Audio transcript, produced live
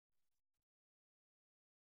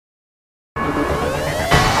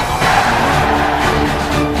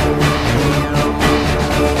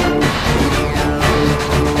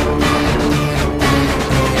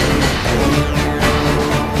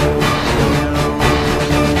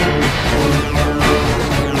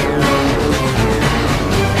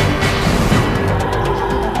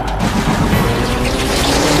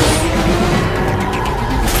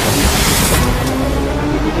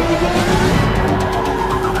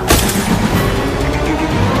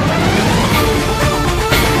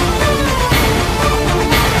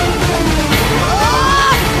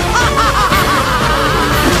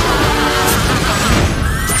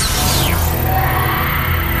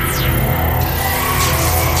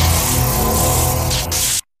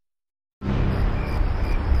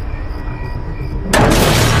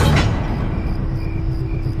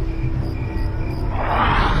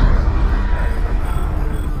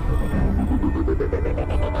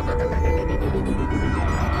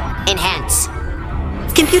Enhance.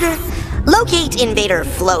 Computer, locate Invader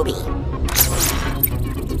Floby.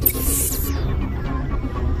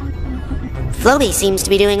 Floby seems to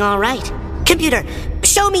be doing all right. Computer,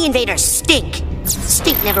 show me Invader Stink.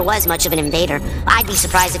 Stink never was much of an invader. I'd be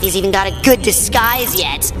surprised if he's even got a good disguise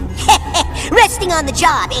yet. Resting on the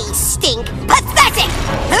job, eh, Stink? Pathetic!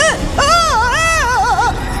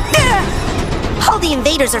 All the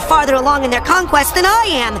invaders are farther along in their conquest than I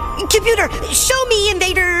am. Computer, show me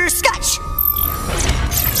Invader Scutch.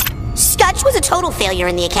 Scutch was a total failure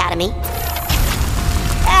in the academy.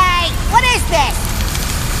 Hey, what is this?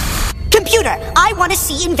 Computer, I want to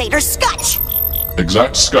see Invader Scutch.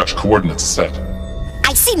 Exact Scutch coordinates set.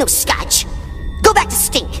 I see no Scutch. Go back to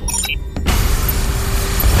Stink.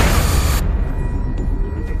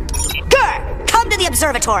 Grr, come to the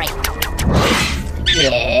observatory.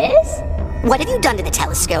 Yes? What have you done to the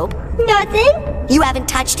telescope? Nothing. You haven't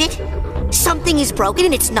touched it? Something is broken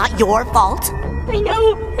and it's not your fault? I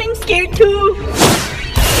know. I'm scared too.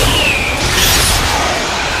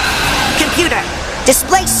 Computer,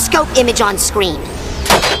 display scope image on screen.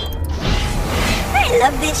 I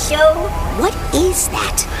love this show. What is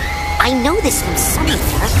that? I know this from somewhere.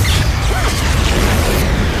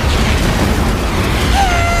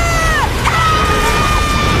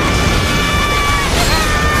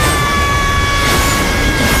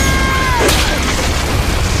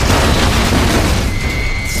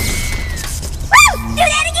 Do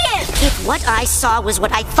that again! If what I saw was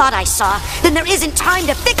what I thought I saw, then there isn't time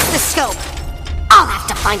to fix the scope. I'll have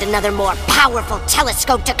to find another more powerful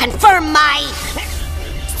telescope to confirm my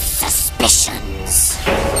suspicions.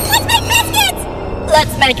 Let's make biscuits!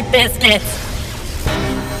 Let's make biscuits!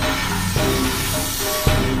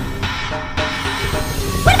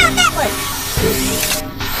 What about that one?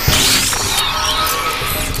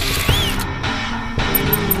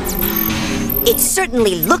 It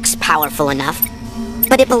certainly looks powerful enough,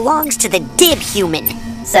 but it belongs to the Dib human.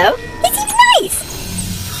 So? It seems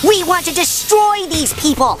nice! We want to destroy these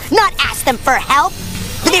people, not ask them for help.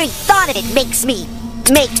 The very thought of it makes me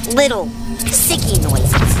make little sicky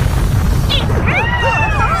noises.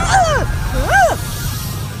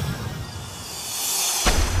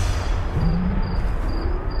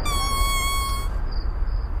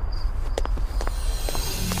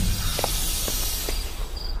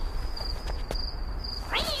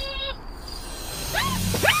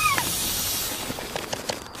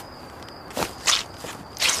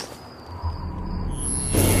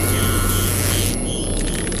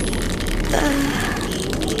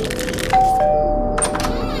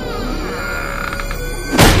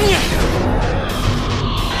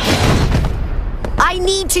 I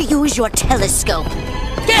need to use your telescope.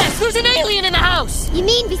 Guess there's an alien in the house! You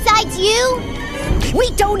mean besides you? We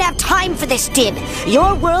don't have time for this, Dib.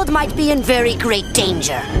 Your world might be in very great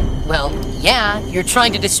danger. Well, yeah, you're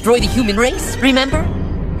trying to destroy the human race, remember?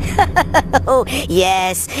 Oh,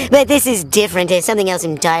 yes, but this is different. It's something else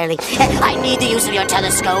entirely. I need the use of your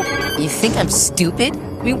telescope. You think I'm stupid?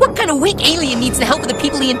 I mean, what kind of weak alien needs the help of the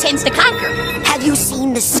people he intends to conquer? Have you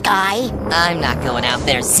seen the sky? I'm not going out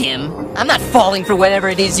there, Zim. I'm not falling for whatever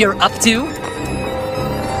it is you're up to.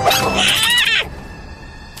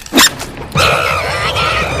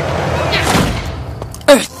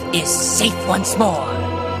 Earth is safe once more.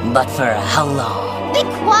 But for how long? Be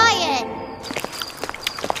quiet!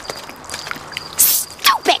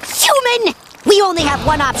 Stupid human! We only have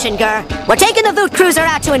one option, Gur. We're taking the Voot cruiser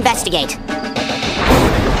out to investigate.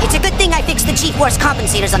 It's a good thing I fixed the G-Force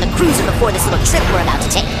compensators on the cruiser before this little trip we're about to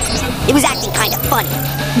take. It was acting kind of funny.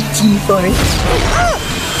 G-Force.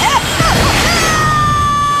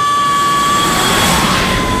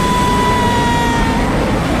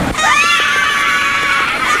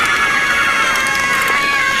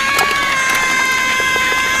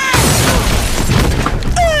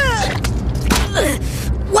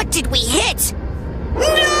 What did we hit?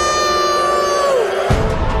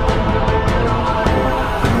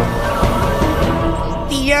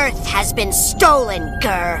 The Earth has been stolen,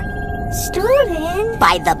 Gur. Stolen?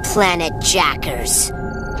 By the Planet Jackers.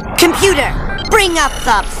 Computer, bring up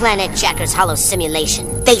the Planet Jackers hollow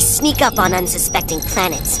simulation. They sneak up on unsuspecting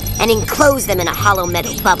planets and enclose them in a hollow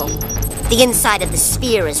metal bubble. The inside of the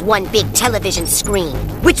sphere is one big television screen,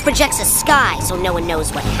 which projects a sky so no one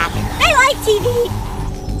knows what happened. I like TV!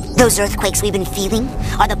 Those earthquakes we've been feeling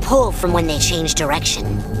are the pull from when they change direction.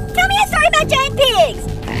 Tell me a story about giant pigs!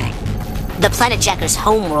 The Planet Jackers'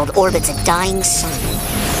 homeworld orbits a dying sun.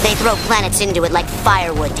 They throw planets into it like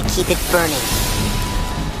firewood to keep it burning.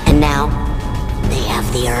 And now, they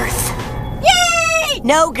have the Earth. Yay!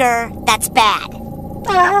 No, Gur, that's bad.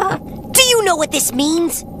 Do you know what this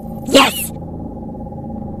means? Yes!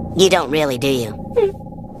 You don't really, do you?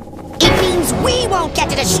 It means we won't get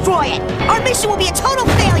to destroy it! Our mission will be a total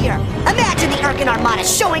failure! Imagine the Urkin Armada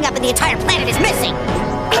showing up and the entire planet is missing!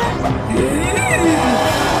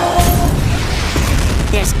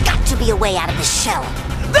 There's got to be a way out of the shell.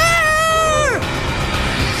 There!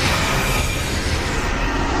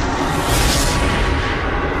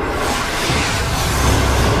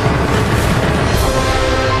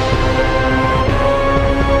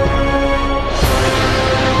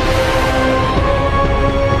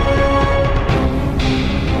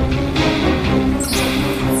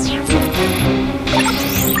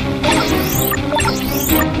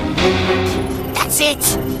 That's it!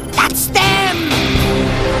 That's them!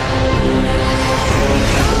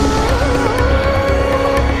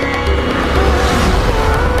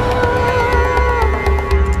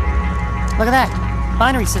 Look at that.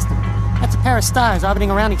 Binary system. That's a pair of stars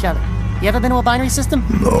orbiting around each other. You ever been to a binary system?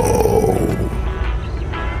 No.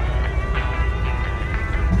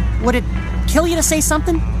 Would it kill you to say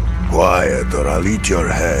something? Quiet or I'll eat your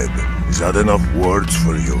head. Is that enough words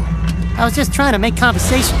for you? I was just trying to make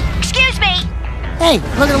conversation. Excuse me! Hey,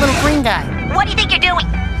 look at the little green guy. What do you think you're doing?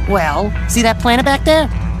 Well, see that planet back there?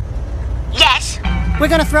 Yes? We're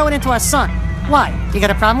gonna throw it into our sun. Why? You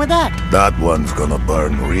got a problem with that? That one's gonna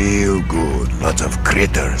burn real good. Lots of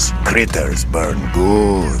critters. Critters burn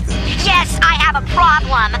good. Yes, I have a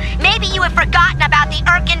problem. Maybe you have forgotten about the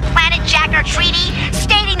Urkin Planet Jacker Treaty,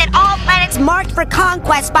 stating that all planets Marked for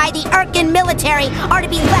conquest by the Urkin military are to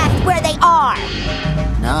be left where they are.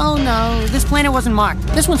 No, this planet wasn't marked.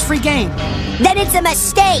 This one's free game. Then it's a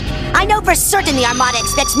mistake. I know for certain the Armada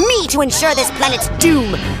expects me to ensure this planet's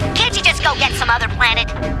doom. Can't you just go get some other planet?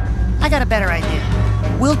 I got a better idea.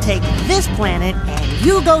 We'll take this planet and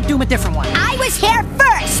you go doom a different one. I was here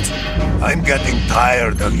first! I'm getting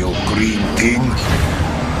tired of your green thing.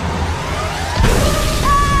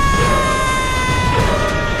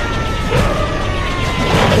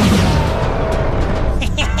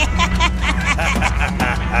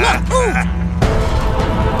 Look, ooh!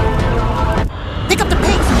 Pick up the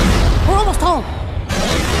pace. We're almost home.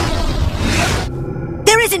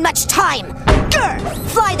 There isn't much time. Grr!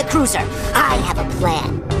 Fly the cruiser. I have a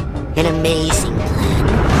plan. An amazing plan.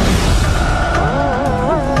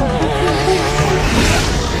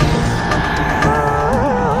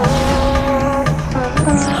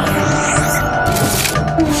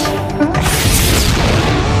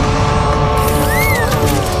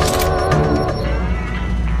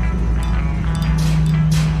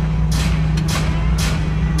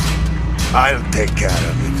 I'll take care of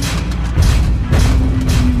it.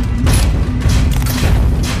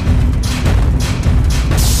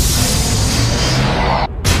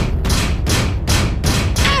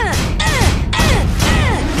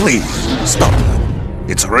 Please, stop that.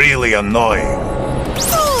 It's really annoying.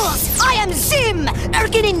 Fools! I am ZIM!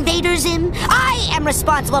 Urkin Invader ZIM. I am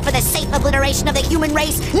responsible for the safe obliteration of the human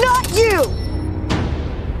race, not you!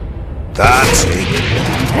 That's it.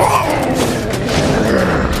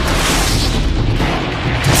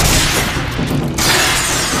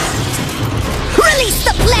 Release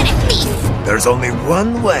the planet thief! There's only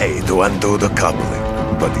one way to undo the coupling,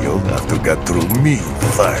 but you'll have to get through me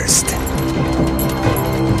first.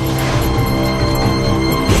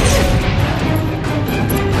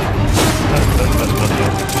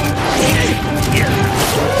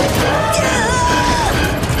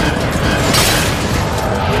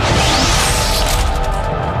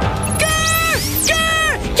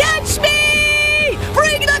 Catch me!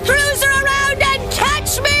 Bring the cruiser around and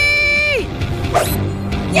catch me!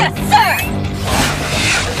 Yes, sir!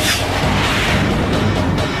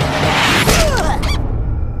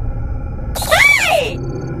 Hey!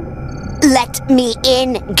 Let me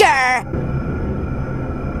in, Grr!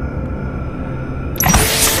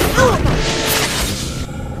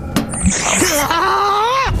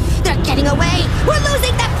 They're getting away! We're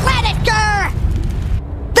losing the planet, Grr!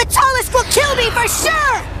 The tallest will kill me for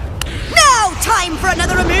sure! Now, time for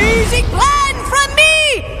another amazing plan from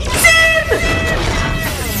me! ZIM!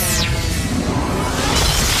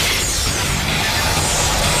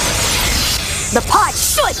 The pod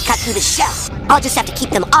should cut through the shell. I'll just have to keep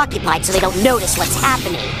them occupied so they don't notice what's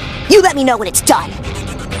happening. You let me know when it's done.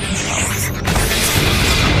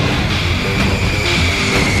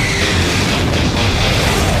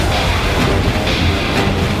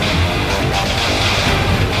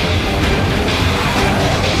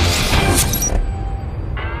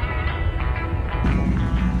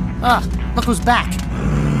 Ah, look who's back.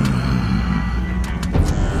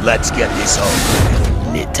 Let's get this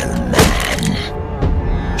over with, little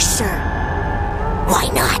man. Sure. Why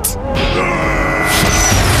not?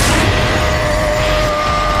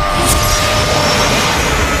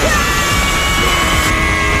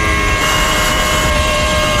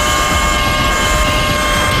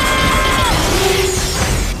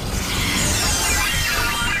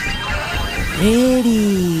 pretty.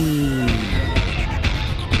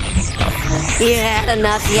 You had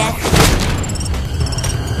enough yet?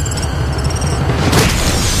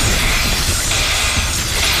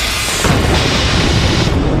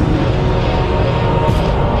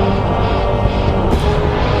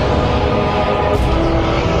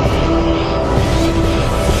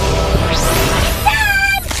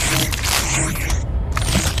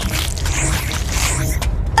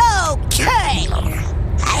 Okay!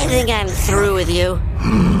 I think I'm through with you.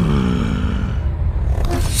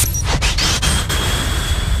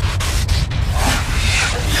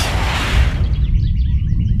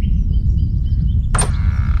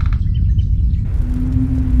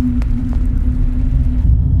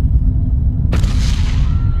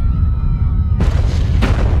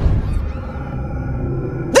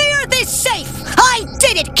 I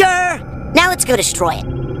did it, Kerr! Now let's go destroy it.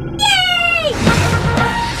 Yay!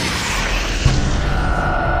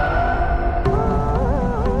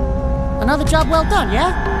 Another job well done,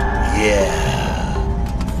 yeah? Yeah.